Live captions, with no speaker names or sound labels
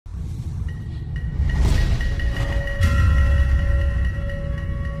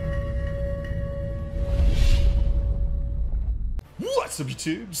What's up,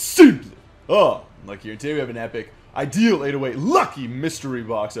 YouTube? Simply Unlucky here. Today we have an epic Ideal 808 Lucky mystery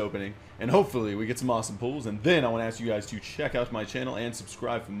box opening, and hopefully we get some awesome pulls. And then I want to ask you guys to check out my channel and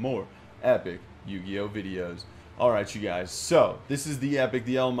subscribe for more epic Yu-Gi-Oh videos. Alright, you guys, so this is the epic,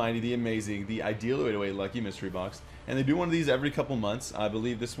 the almighty, the amazing, the Ideal 808 Lucky mystery box, and they do one of these every couple months. I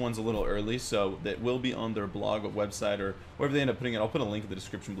believe this one's a little early, so that will be on their blog or website or wherever they end up putting it. I'll put a link in the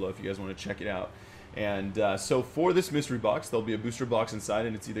description below if you guys want to check it out. And so for this mystery box, there'll be a booster box inside,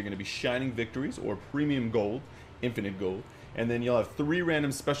 and it's either going to be Shining Victories or Premium Gold, Infinite Gold. And then you'll have 3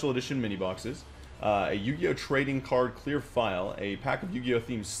 random special edition mini boxes, a Yu-Gi-Oh trading card clear file, a pack of Yu-Gi-Oh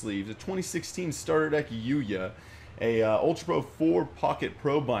themed sleeves, a 2016 starter deck Yugioh, a Ultra Pro 4 Pocket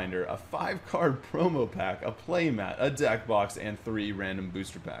Pro binder, a 5-card promo pack, a playmat, a deck box, and 3 random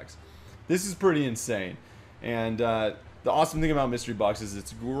booster packs. This is pretty insane. And the awesome thing about mystery boxes is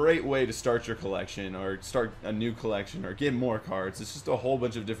it's a great way to start your collection or start a new collection or get more cards. It's just a whole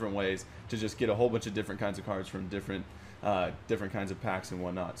bunch of different ways to just get a whole bunch of different kinds of cards from different kinds of packs and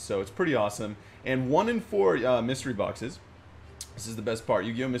whatnot. So it's pretty awesome. And 1 in 4 mystery boxes, this is the best part,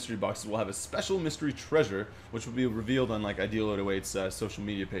 Yu-Gi-Oh mystery boxes will have a special mystery treasure which will be revealed on like Ideal 808's social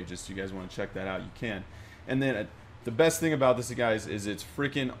media pages. So you guys want to check that out, you can. And then the best thing about this, guys, is it's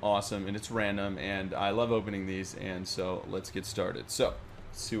freaking awesome and it's random, and I love opening these. And so let's get started. So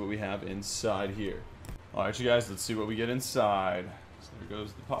let's see what we have inside here. Alright, you guys, let's see what we get inside. So there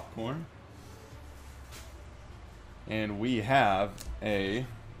goes the popcorn. And we have a,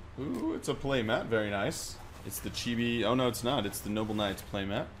 ooh, it's a playmat, very nice. It's the Chibi, oh no it's not, it's the Noble Knights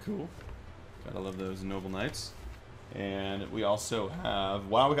playmat, cool. Gotta love those Noble Knights. And we also have,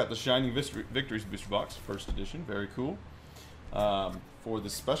 wow, we got the Shining Victories booster box, first edition, very cool. For the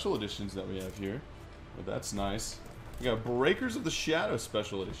special editions that we have here, well, that's nice. We got Breakers of the Shadow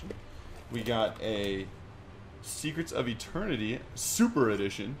special edition. We got a Secrets of Eternity super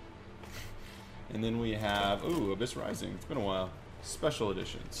edition. And then we have, ooh, Abyss Rising, it's been a while, special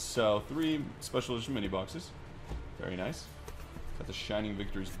edition. So 3 special edition mini boxes, very nice. Got the Shining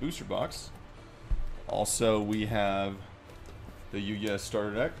Victories booster box. Also, we have the Yu-Gi-Oh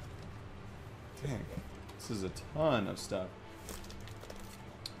starter deck. Dang, this is a ton of stuff.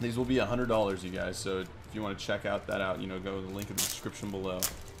 These will be $100, you guys. So if you want to check that out, you know, go to the link in the description below.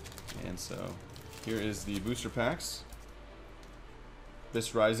 And so here is the booster packs.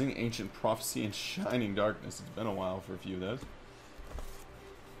 Abyss Rising, Ancient Prophecy, and Shining Darkness. It's been a while for a few of those.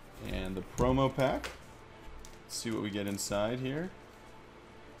 And the promo pack. Let's see what we get inside here.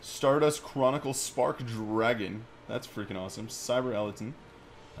 Stardust Chronicle Spark Dragon. That's freaking awesome. Cyber Eleton.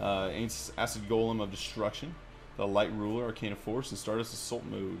 Acid Golem of Destruction. The Light Ruler, Arcana Force, and Stardust Assault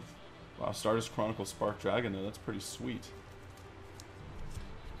Move. Wow, Stardust Chronicle Spark Dragon, though. That's pretty sweet.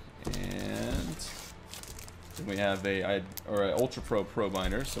 And then we have a Ultra Pro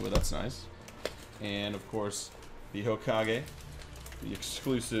binder, so that's nice. And, of course, the Hokage. The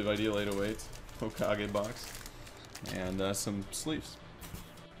exclusive Ideal 808 Hokage box. And some sleeves.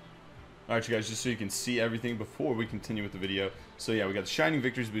 Alright, you guys, just so you can see everything before we continue with the video. So yeah, we got the Shining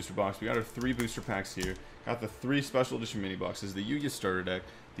Victories booster box. We got our 3 booster packs here. Got the 3 special edition mini boxes. The Yu-Gi-Oh starter deck.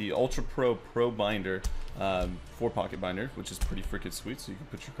 The Ultra Pro binder. 4 pocket binder, which is pretty freaking sweet. So you can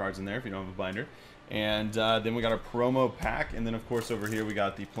put your cards in there if you don't have a binder. And then we got our promo pack. And then, of course, over here we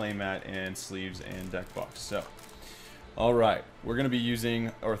got the playmat and sleeves and deck box. So, alright. We're going to be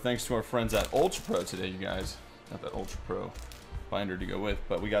using, or thanks to our friends at Ultra Pro today, you guys. Got that Ultra Pro binder to go with,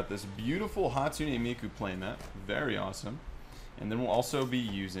 but we got this beautiful Hatsune Miku playmat, very awesome. And then we'll also be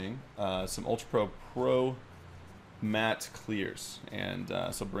using some Ultra Pro matte clears, and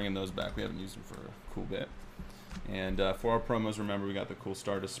so bringing those back. We haven't used them for a cool bit. And for our promos, remember we got the cool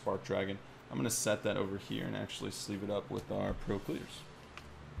Stardust Spark Dragon. I'm going to set that over here and actually sleeve it up with our Pro clears.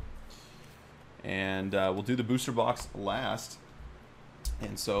 And we'll do the booster box last.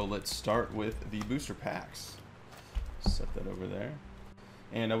 And so let's start with the booster packs. Set that over there.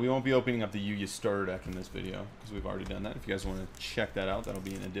 And we won't be opening up the Yu-Gi-Oh starter deck in this video because we've already done that. If you guys want to check that out, that'll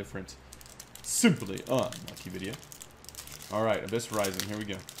be in a different Simply Unlucky video. Alright, Abyss Rising, here we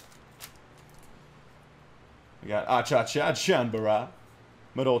go. We got Acha-Cha Chanbara,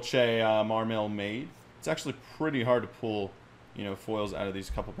 Madolche Marmel Maid. It's actually pretty hard to pull, you know, foils out of these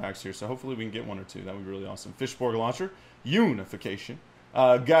couple packs here, so hopefully we can get 1 or 2. That would be really awesome. Fishborg Launcher, Unification,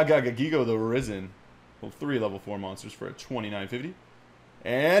 Gigo the Risen. 3 level 4 monsters for a $29.50.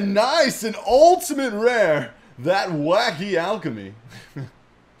 And nice! An ultimate rare! That Wacky Alchemy.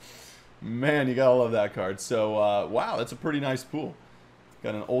 Man, you gotta love that card. So, wow, that's a pretty nice pool.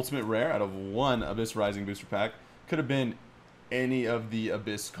 Got an ultimate rare out of 1 Abyss Rising booster pack. Could have been any of the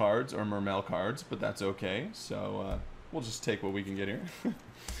Abyss cards or Mermel cards, but that's okay. So, we'll just take what we can get here.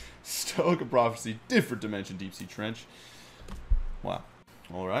 Stoic of Prophecy, different dimension, Deep Sea Trench. Wow.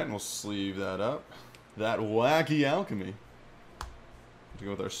 Alright, and we'll sleeve that up. That wacky alchemy. To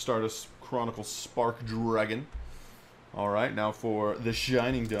go with our Stardust Chronicle Spark Dragon. Alright, now for the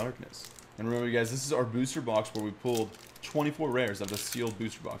Shining Darkness. And remember, you guys, this is our booster box where we pulled 24 rares of the sealed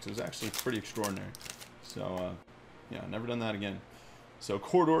booster box. It was actually pretty extraordinary. So, yeah, never done that again. So,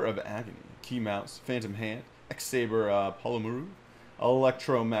 Corridor of Agony, Key Mouse, Phantom Hand, X-Saber Polymuru,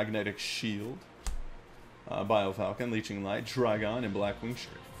 Electromagnetic Shield, Biofalcon, Leeching Light, Dragon, and Blackwing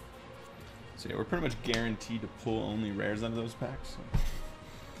Sheriff. So yeah, we're pretty much guaranteed to pull only rares out of those packs. So.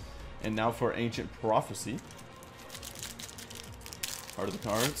 And now for Ancient Prophecy. Heart of the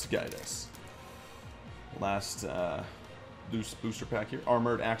Cards, guide us. Last loose booster pack here.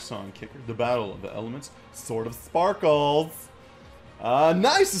 Armored Axon Kicker, The Battle of the Elements, Sword of Sparkles.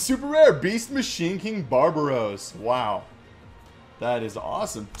 Nice, a super rare, Beast Machine King Barbaros. Wow. That is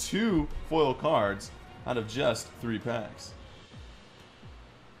awesome. 2 foil cards out of just 3 packs.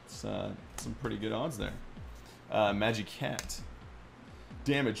 It's some pretty good odds there. Magic Cat.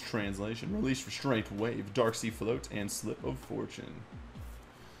 Damage Translation. Release Restraint Wave. Dark Sea Float. And Slip of Fortune.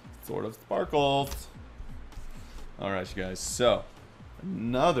 Sword of Sparkles. Alright, you guys. So,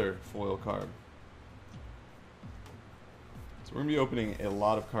 another foil card. So, we're going to be opening a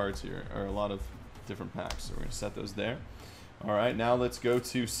lot of cards here. Or a lot of different packs. So, we're going to set those there. Alright, now let's go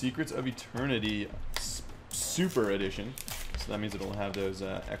to Secrets of Eternity Super Edition. So that means it'll have those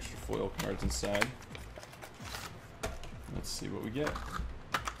extra foil cards inside. Let's see what we get.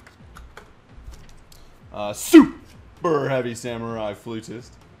 Super Heavy Samurai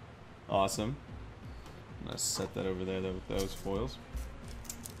Flutist. Awesome. I'm going to set that over there though with those foils.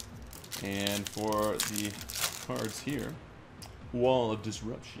 And for the cards here, Wall of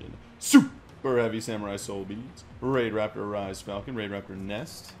Disruption. Super Heavy Samurai Soul Beads, Raid Raptor Rise Falcon, Raid Raptor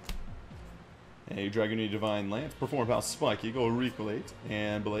Nest, a Dragony Divine Lance, Perform Pal Spike Eagle, Recollate,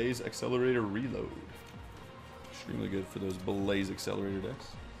 and Blaze Accelerator Reload. Extremely good for those Blaze Accelerator decks.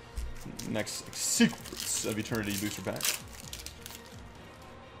 Next, Secrets of Eternity booster pack.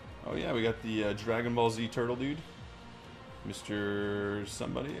 Oh yeah, we got the Dragon Ball Z Turtle dude. Mr.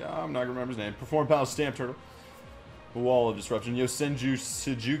 somebody, I'm not going to remember his name. Perform Pal Stamp Turtle. Wall of Disruption, Yosenju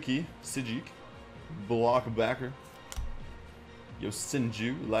Sijik, Block Backer,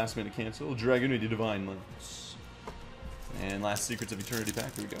 Yosenju, Last Minute Cancel, Dragonity Divine Lens, and last Secrets of Eternity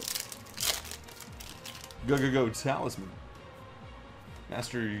pack, here we go. Go Talisman,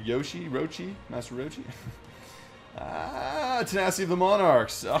 Master Rochi, Tenacity of the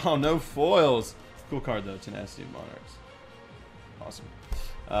Monarchs, oh no foils, cool card though, Tenacity of the Monarchs, awesome.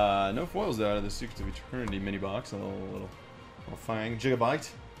 No foils though out of the Secrets of Eternity mini box. A little Fang. Gigabyte.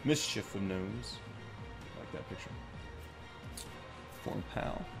 Mischief of Gnomes. Like that picture. Form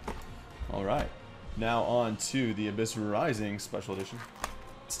Pal. Alright. Now on to the Abyss Rising Special Edition.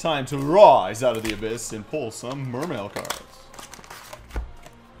 It's time to rise out of the Abyss and pull some Mermail cards.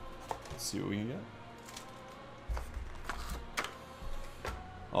 Let's see what we can get.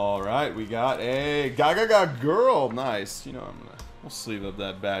 Alright, we got a Gaga Girl. Nice. You know, we'll sleeve up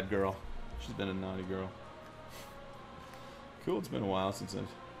that bad girl. She's been a naughty girl. Cool, it's been a while since I've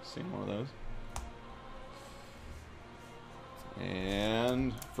seen one of those.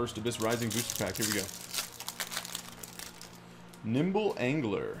 And first Abyss Rising booster pack, here we go. Nimble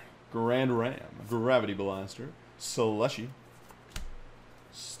Angler, Grand Ram, Gravity Blaster, Slushy,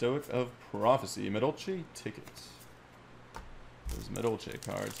 Stoic of Prophecy, Medolce Tickets. Those Medolce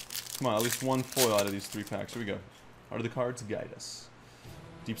cards. Come on, at least one foil out of these 3 packs. Here we go. Heart of the Cards, guide us.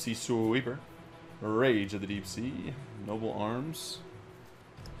 Deep Sea Sweeper, Rage of the Deep Sea, Noble Arms,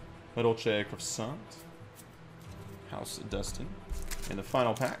 Medolce Croissant, House of Dustin, and the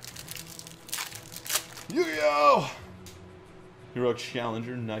final pack, Yugioh! Heroic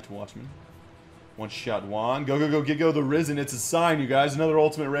Challenger, Night Watchman, One Shot Wand, go Gigo the Risen, it's a sign, you guys, another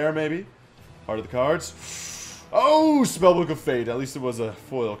Ultimate Rare maybe, Heart of the Cards, oh, Spellbook of Fate, at least it was a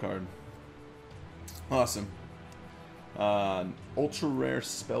foil card, awesome. Ultra Rare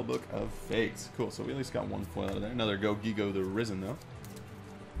Spellbook of Fate. Cool, so we at least got one foil out of there. Another Go Gigo the Risen, though.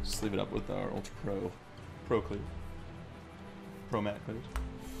 Just leave it up with our Ultra Pro Clear. Pro Matte Clears.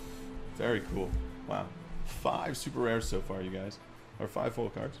 Very cool. Wow. 5 super rares so far, you guys. Or 5 foil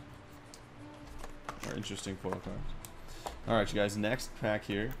cards. Or interesting foil cards. Alright, you guys, next pack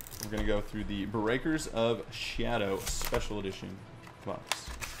here. We're going to go through the Breakers of Shadow Special Edition box.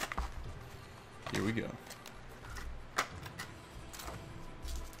 Here we go.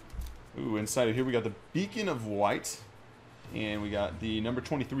 Ooh, inside of here we got the Beacon of White, and we got the number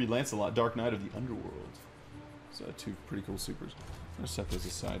 23 Lancelot, Dark Knight of the Underworld. two pretty cool supers. I'm going to set those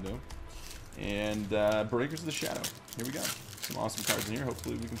aside, though. And Breakers of the Shadow. Here we go. Some awesome cards in here.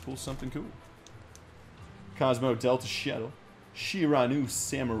 Hopefully we can pull something cool. Cosmo Delta Shuttle. Shiranu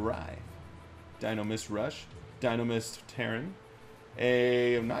Samurai. Dino Mist Rush. Dino Mist Terran.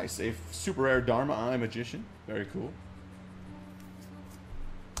 A super rare Dharma Eye Magician. Very cool.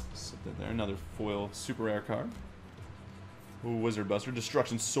 Set that there. Another foil super rare card. Ooh, Wizard Buster.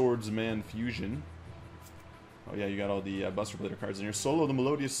 Destruction Swordsman Fusion. Oh yeah, you got all the Buster Blader cards in here. Solo the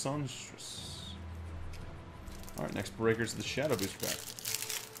Melodious Songstress. Alright, next Breakers of the Shadow booster pack.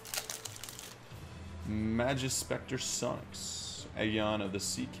 Magispector Sonics. Aeon of the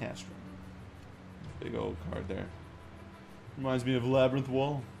Sea Castrum. Big old card there. Reminds me of Labyrinth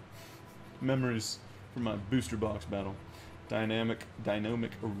Wall. Memories from my booster box battle. Dynamic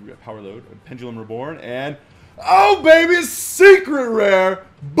Power Load. Pendulum Reborn. And, oh baby, a secret rare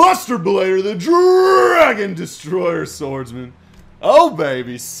Buster Blader, the Dragon Destroyer Swordsman. Oh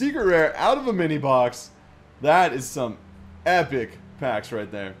baby, secret rare out of a mini box. That is some epic packs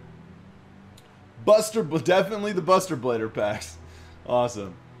right there. Definitely the Buster Blader packs.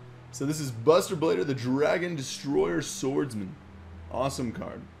 Awesome. So this is Buster Blader, the Dragon Destroyer Swordsman. Awesome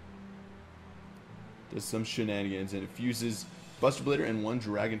card. Does some shenanigans and it fuses Buster Blader and one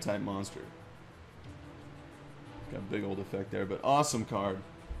Dragon type monster. Got a big old effect there, but awesome card.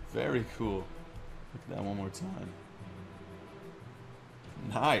 Very cool. Look at that one more time.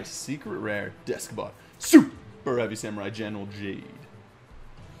 Nice. Secret rare Deskbot. Super Heavy Samurai General Jade.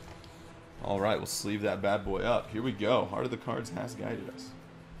 Alright, we'll sleeve that bad boy up. Here we go. Heart of the Cards has guided us.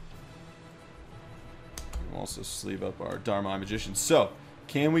 We'll also sleeve up our Dharma Eye Magician. So,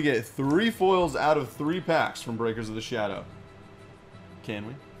 can we get 3 foils out of 3 packs from Breakers of the Shadow? Can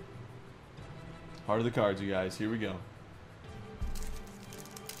we? Heart of the Cards, you guys. Here we go.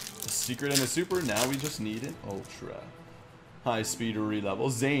 A secret and a super. Now we just need an ultra. High speed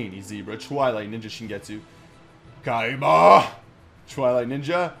re-level. Zany Zebra. Twilight Ninja Shingetsu. KAIBA. Twilight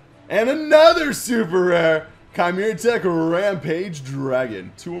Ninja. And another super rare. Chimera Tech Rampage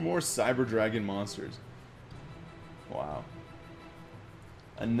Dragon. 2 or more Cyber Dragon monsters. Wow.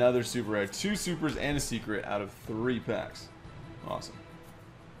 Another super rare. 2 supers and a secret out of 3 packs. Awesome.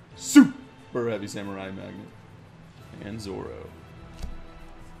 Super Heavy Samurai Magnet. And Zoro.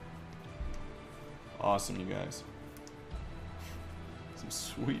 Awesome, you guys. Some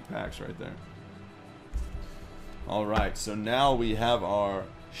sweet packs right there. Alright, so now we have our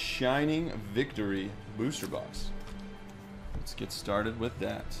Shining Victory booster box. Let's get started with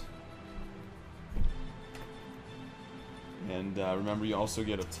that. And remember, you also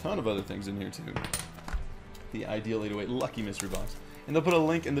get a ton of other things in here too. The Ideal 808 Lucky Mystery Box. And they'll put a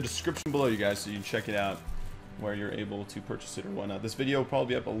link in the description below, you guys, so you can check it out where you're able to purchase it or whatnot. This video will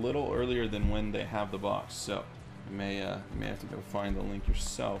probably be up a little earlier than when they have the box, so you may have to go find the link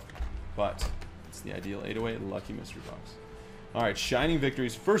yourself. But it's the Ideal 808 Lucky Mystery Box. Alright, Shining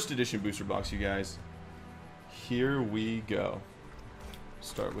Victories first edition booster box, you guys. Here we go.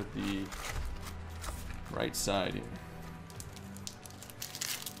 Start with the right side here.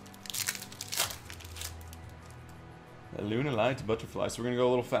 A Luna Light Butterfly. So we're going to go a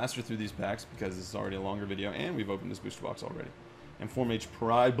little faster through these packs because this is already a longer video and we've opened this booster box already. And Form H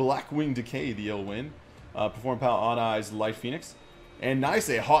Pride, Blackwing Decay, the Ill Wind. Perform Pal, Odd Eyes, Light Phoenix. And nice,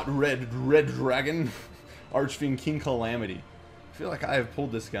 a Hot Red Dragon, Archfiend King Calamity. I feel like I have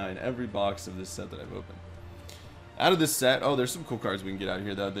pulled this guy in every box of this set that I've opened. Out of this set, oh, there's some cool cards we can get out of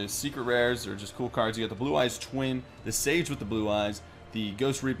here, though. The secret rares are just cool cards. You got the Blue Eyes Twin, the Sage with the Blue Eyes, the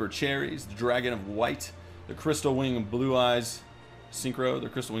Ghost Reaper Cherries, the Dragon of White, the Crystal Wing Blue Eyes Synchro, the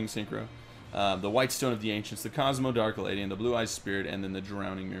Crystal Wing Synchro, the White Stone of the Ancients, the Cosmo Dark Lady, and the Blue Eyes Spirit, and then the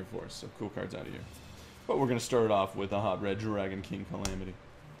Drowning Mirror Force. So cool cards out of here. But we're going to start it off with a Hot Red Dragon King Calamity.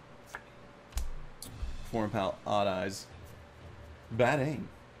 Form Pal, Odd Eyes. Bad Aim.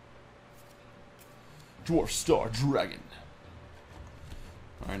 Dwarf Star Dragon.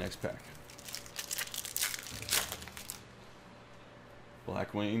 Alright, next pack.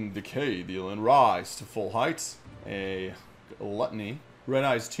 Blackwing Decay, dealing Rise to full height. A Gluttony. Red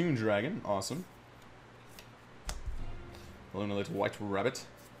Eyes Toon Dragon, awesome. Luna Light White Rabbit,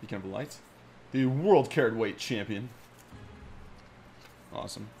 Beacon of Light. The World Carat Weight Champion.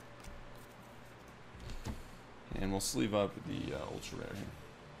 Awesome. And we'll sleeve up the Ultra Rare here.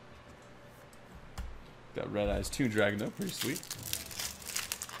 Got Red Eyes Toon Dragon though, pretty sweet.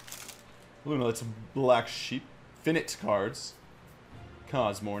 Luna Light's Black Sheep. Finite cards.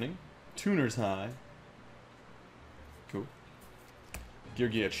 Cause Morning. Tuner's High. Cool.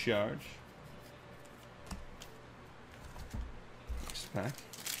 Yugioh Charge. Next pack.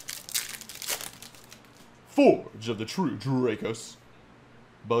 Forge of the True Dracos.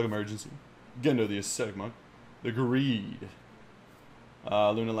 Bug Emergency. Gendo the Ascetic Monk. The Greed.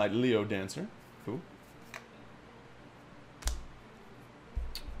 Lunalight Leo Dancer. Cool.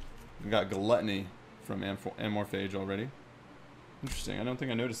 We got Gluttony from Amorphage already. Interesting. I don't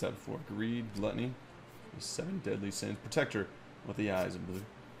think I noticed that before. Greed, Gluttony. 7 Deadly Sins. Protector with the eyes in blue.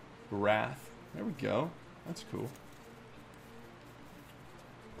 Wrath. There we go. That's cool.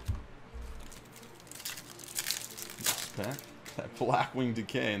 Pack. That Blackwing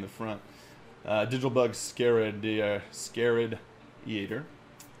Decay in the front. Digital Bug Scarid Eater.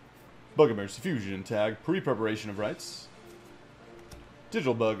 Bug Emergency Fusion Tag. Pre-preparation of rights.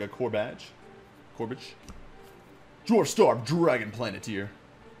 Digital Bug Corbage. Dwarf Star Dragon Planeteer.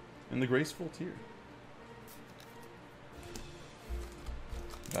 And the Graceful Tear.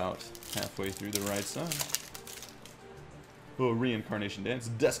 About halfway through the right side. Oh, Reincarnation Dance.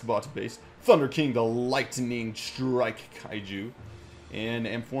 Deskbot Base. Thunder King, the Lightning Strike Kaiju. And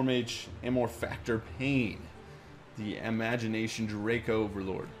Amorphactor Pain. The Imagination Draco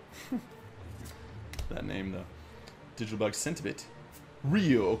Overlord. That name, though. Digital Bug Sentiment.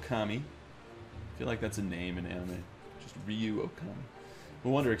 Ryu Okami. I feel like that's a name in anime. Just Ryu Okami.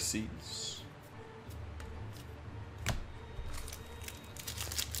 No Wonder Exceeds.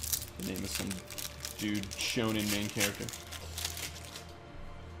 The name of some dude shonen main character.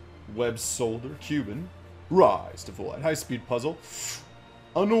 Web Soldier, Cuban, Rise to Full Light, High Speed Puzzle,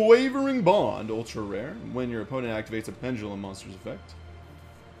 Unwavering Bond, Ultra Rare, when your opponent activates a Pendulum Monster's effect.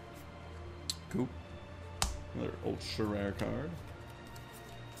 Cool. Another Ultra Rare card.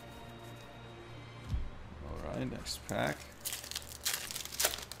 Alright, next pack.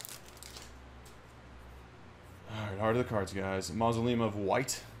 Alright, Heart of the Cards, guys. Mausoleum of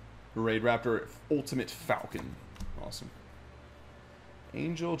White, Raid Raptor, Ultimate Falcon. Awesome.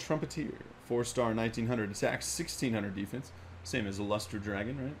 Angel Trumpeteer, 4-star, 1900 attack, 1600 defense. Same as a Luster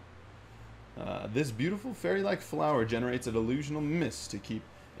Dragon, right? This beautiful fairy-like flower generates a delusional mist to keep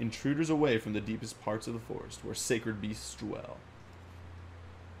intruders away from the deepest parts of the forest, where sacred beasts dwell.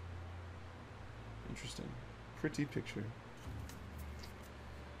 Interesting. Pretty picture.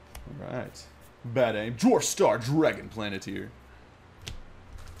 Alright. Bad aim. Dwarf Star Dragon Planeteer.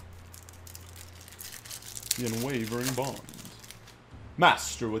 The Unwavering Bond.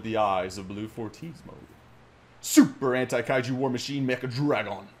 Master with the Eyes of Blue, Fortizmo. Super Anti-Kaiju War Machine Mecha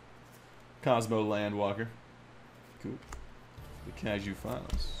Dragon. Cosmo Landwalker. Cool. The Kaiju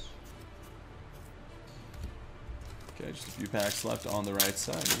Files. Okay, just a few packs left on the right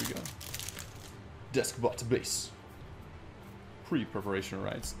side. Here we go. Deskbot to base. Pre-preparation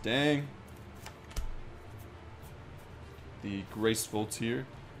rights. Dang. The Graceful Tear.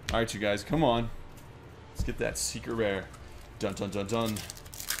 Alright, you guys, come on. Let's get that secret rare. Dun dun dun dun.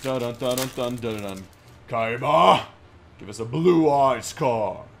 Dun dun dun dun dun dun dun. KAIBA! Give us a Blue Eyes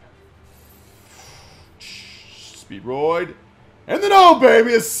card. Speedroid. And then, oh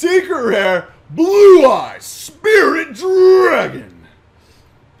baby, a secret rare Blue Eyes Spirit Dragon.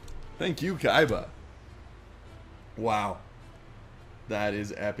 Thank you, KAIBA. Wow. That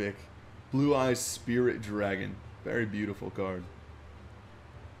is epic. Blue Eyes Spirit Dragon. Very beautiful card.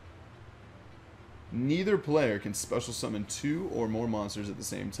 Neither player can special summon 2 or more monsters at the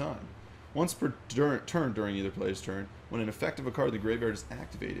same time. Once per turn during either player's turn, when an effect of a card in the graveyard is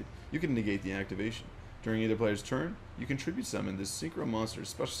activated, you can negate the activation. During either player's turn, you can tribute summon this Synchro monster,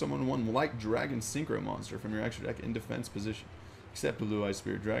 special summon one Light Dragon Synchro monster from your extra deck in defense position, except Blue Eyes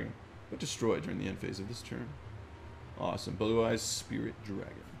Spirit Dragon, but destroy it during the end phase of this turn. Awesome. Blue Eyes Spirit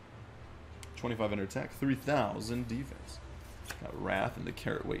Dragon. 2500 attack, 3000 defense. Got Wrath and the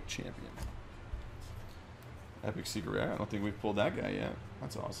Carrot Weight Champion. Epic Secret Rare. I don't think we've pulled that guy yet.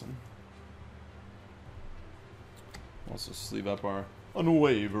 That's awesome. Also sleeve up our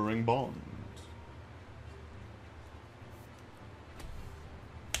Unwavering Bond.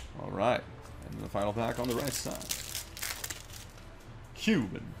 Alright. And the final pack on the right side.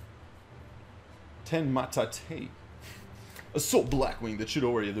 Cuban. Ten Matate. Assault Blackwing, the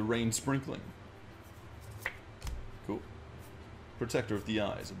Chidori of the Rain Sprinkling. Cool. Protector of the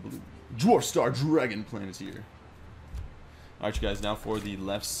Eyes of Blue. Dwarf Star Dragon Planeteer. Alright, you guys, now for the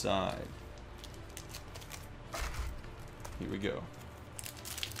left side. Here we go.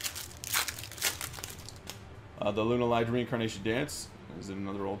 The Lunalight Reincarnation Dance. Is it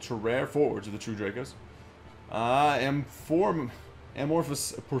another Ultra Rare? Forwards of the True Dracos.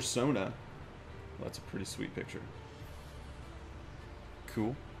 Amorphous Persona. Well, that's a pretty sweet picture.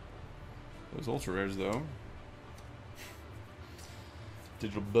 Cool. Those Ultra Rares, though.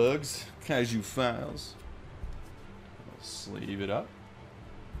 Digital Bugs. Kaiju Files. I'll sleeve it up.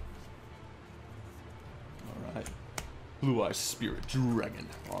 Blue Eye Spirit Dragon.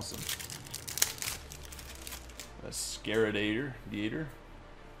 Awesome. A Scaradator.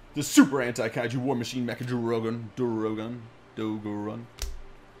 The Super Anti-Kaiju War Machine Mecha Dogoran.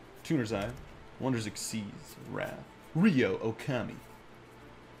 Tuner's Eye. Wonders Exceeds. Wrath. Ryo Okami.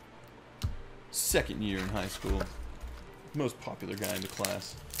 Second year in high school. Most popular guy in the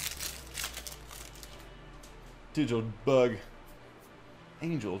class. Digital Bug.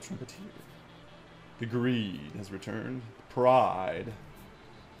 Angel Trumpeteer. The Greed has returned. Pride.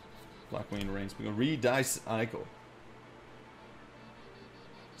 Blackwing Reigns. Re-Dice Eichel.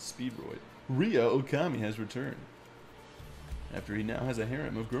 Speedroid. Ryo Okami has returned. After he now has a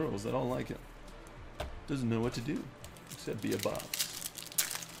harem of girls that all like him. Doesn't know what to do. Except be a boss.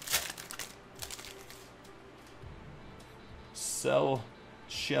 Cell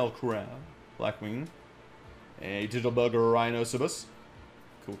Shell Crown. Blackwing. A Digital Bug Rhinoceros.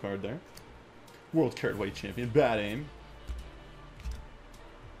 Cool card there. World Carrotweight Champion. Bad Aim.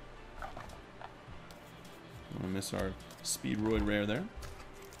 I'm gonna miss our Speedroid rare there.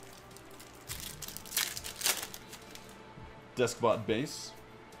 Deskbot Base.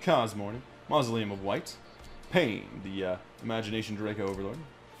 Cosmorning. Mausoleum of White. Pain, the Imagination Draco Overlord.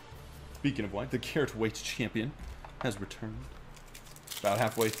 Beacon of White, the Carrotweight Champion, has returned. About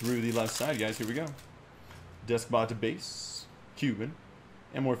halfway through the left side, guys. Here we go. Deskbot Base. Cuban.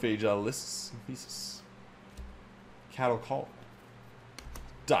 Amorphage Lists. Thesis. Cattle Call.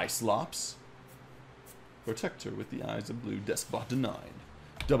 Dice Lops. Protector with the Eyes of Blue. Deskbot Denied.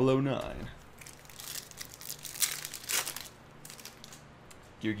 009.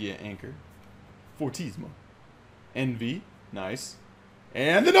 Yugioh Anchor. Fortismo. Envy. Nice.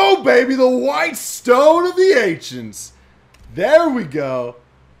 And then, oh baby, the White Stone of the Ancients. There we go.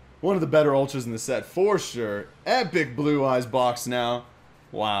 One of the better ultras in the set for sure. Epic Blue Eyes box now.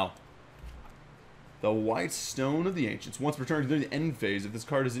 Wow. The White Stone of the Ancients. Once returned during the end phase, if this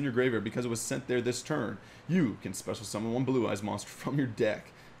card is in your graveyard because it was sent there this turn, you can special summon one Blue Eyes monster from your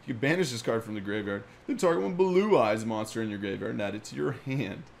deck. You can banish this card from the graveyard, then target one Blue Eyes monster in your graveyard and add it to your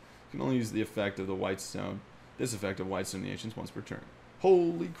hand. You can only use the effect of the White Stone. This effect of White Stone of the Ancients once per turn.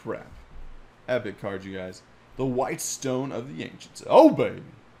 Holy crap. Epic card, you guys. The White Stone of the Ancients. Oh, baby.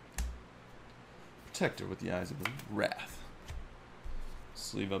 Protector with the Eyes of Blue. Wrath.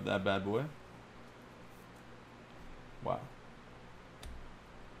 Sleeve up that bad boy. Wow.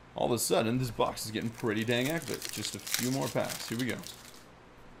 All of a sudden, this box is getting pretty dang active. Just a few more packs. Here we go.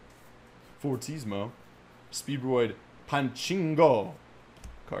 Fortismo. Speedroid Panchingo.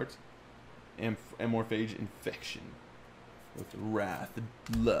 Cards. Amorphage Infection. With Wrath,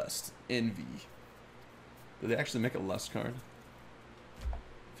 Lust, Envy. Do they actually make a Lust card?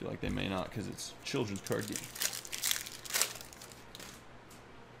 I feel like they may not because it's children's card game.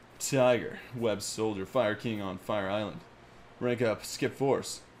 Tiger, Web Soldier, Fire King on Fire Island. Rank up, Skip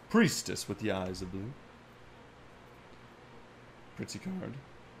Force. Priestess with the Eyes of Blue. Pretty card.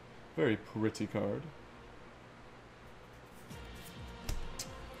 Very pretty card.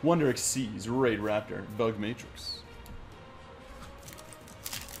 Wonder Exceeds, Raid Raptor, Bug Matrix.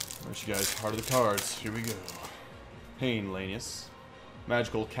 Alright, you guys, Heart of the Cards. Here we go. Pain Lanius.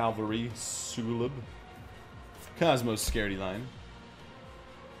 Magical Cavalry, Sulub. Cosmos Scaredy Line.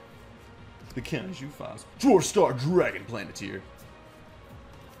 The Kaiju Files. Draw Star Dragon Planeteer.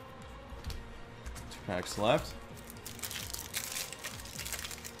 2 packs left.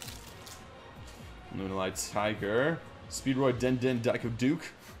 Moonlight Tiger. Speedroid Den Daiko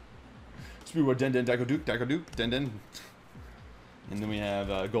Duke. Speedroid Den Daiko Duke, Den. And then we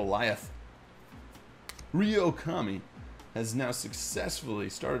have Goliath. Ryo Okami has now successfully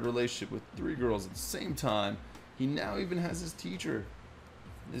started a relationship with 3 girls at the same time. He now even has his teacher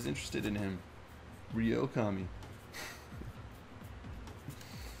is interested in him. Ryo Okami.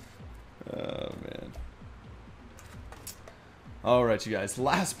 Oh, man. Alright, you guys.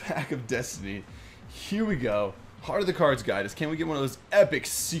 Last pack of Destiny. Here we go. Heart of the Cards guide. Can we get one of those epic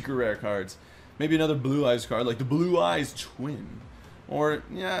secret rare cards? Maybe another Blue Eyes card, like the Blue Eyes Twin. Or,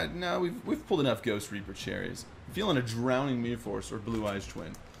 yeah, no, we've pulled enough Ghost Reaper cherries. I'm feeling a Drowning Meforce or Blue Eyes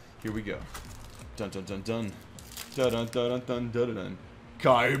Twin. Here we go. Dun dun dun dun. Dun dun dun dun dun dun dun.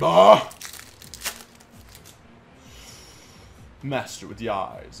 KAIBA! Master with the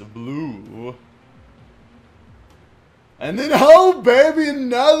Eyes of Blue. And then, oh baby,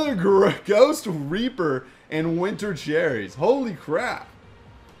 another Ghost Reaper and Winter Cherries. Holy crap.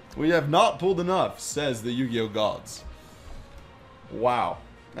 We have not pulled enough, says the Yu-Gi-Oh gods. Wow.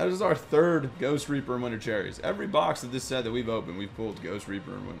 That is our 3rd Ghost Reaper and Winter Cherries. Every box of this set that we've opened, we've pulled Ghost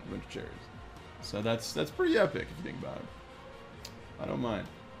Reaper and Winter Cherries. So that's pretty epic if you think about it. I don't mind.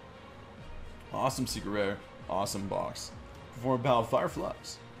 Awesome secret rare. Awesome box. Performed Battle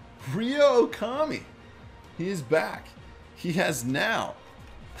Fireflies. Ryo Okami. He is back. He has now.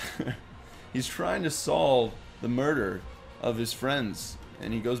 He's trying to solve the murder of his friends,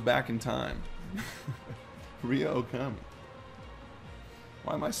 and he goes back in time. Ryo Okami.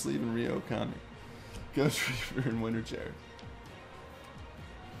 Why am I sleeving Ryo Okami? Ghost Reaper and Winter Cherry.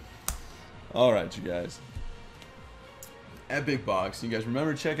 Alright, you guys. Epic box. You guys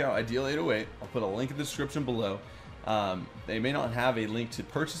remember to check out Ideal 808. I'll put a link in the description below. They may not have a link to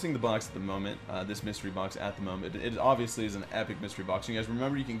purchasing the box at the moment, this mystery box at the moment. It obviously is an epic mystery box. You guys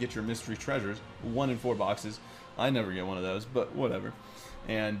remember you can get your mystery treasures, 1 in 4 boxes. I never get one of those, but whatever.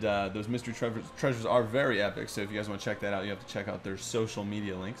 And those mystery treasures are very epic, so if you guys want to check that out, you have to check out their social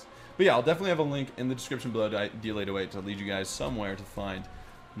media links. But yeah, I'll definitely have a link in the description below to Ideal 808 to lead you guys somewhere to find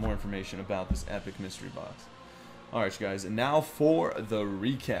more information about this epic mystery box. Alright, you guys, and now for the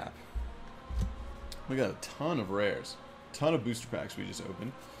recap. We got a ton of rares, ton of booster packs we just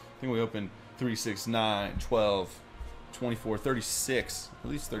opened. I think we opened 3, 6, 9, 12, 24, 36, at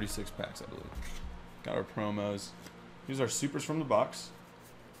least 36 packs, I believe. Got our promos. Here's our supers from the box.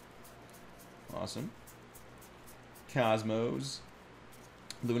 Awesome. Cosmos,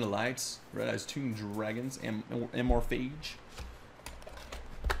 Luna Lights, Red Eyes Tomb Dragons, Amorphage.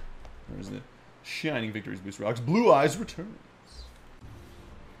 There's the Shining Victories booster box. Blue Eyes returns.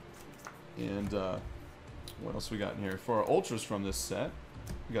 And what else we got in here? For our ultras from this set,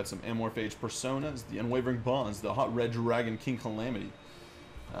 we got some Amorphage Personas, the Unwavering Bonds, the Hot Red Dragon King Calamity.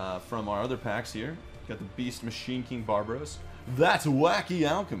 From our other packs here, got the Beast Machine King Barbaros. That's Wacky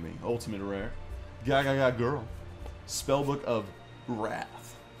Alchemy, Ultimate Rare. Gaga Girl. Spellbook of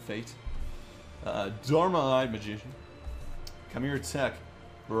Wrath, Fate. Dharma-Eyed Magician. Chimera Tech,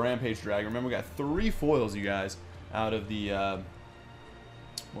 Rampage Dragon. Remember, we got 3 foils, you guys, out of the,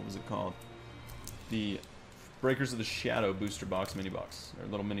 what was it called? The Breakers of the Shadow booster box, mini box, or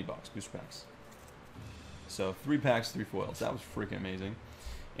little mini box, booster packs. So 3 packs, 3 foils. That was freaking amazing.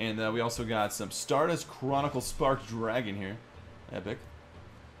 And we also got some Stardust Chronicle Spark Dragon here. Epic.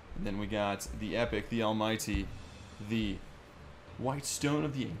 And then we got the epic, the almighty, the White Stone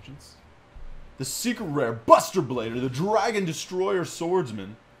of the Ancients. The secret rare Buster Blader, the Dragon Destroyer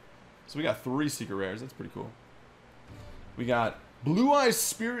Swordsman. So we got 3 secret rares. That's pretty cool. We got Blue Eyes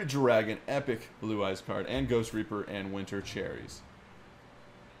Spirit Dragon, epic Blue Eyes card, and Ghost Reaper and Winter Cherries.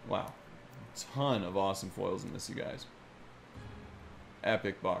 Wow. A ton of awesome foils in this, you guys.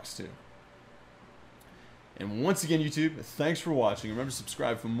 Epic box, too. And once again, YouTube, thanks for watching. Remember to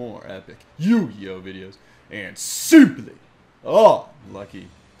subscribe for more epic Yu-Gi-Oh videos. And Simply Unlucky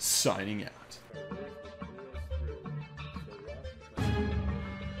signing out.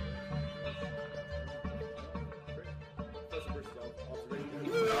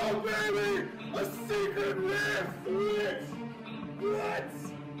 No, baby! A secret rare switch! What?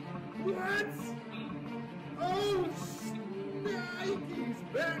 Oh, Nikes,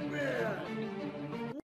 Batman!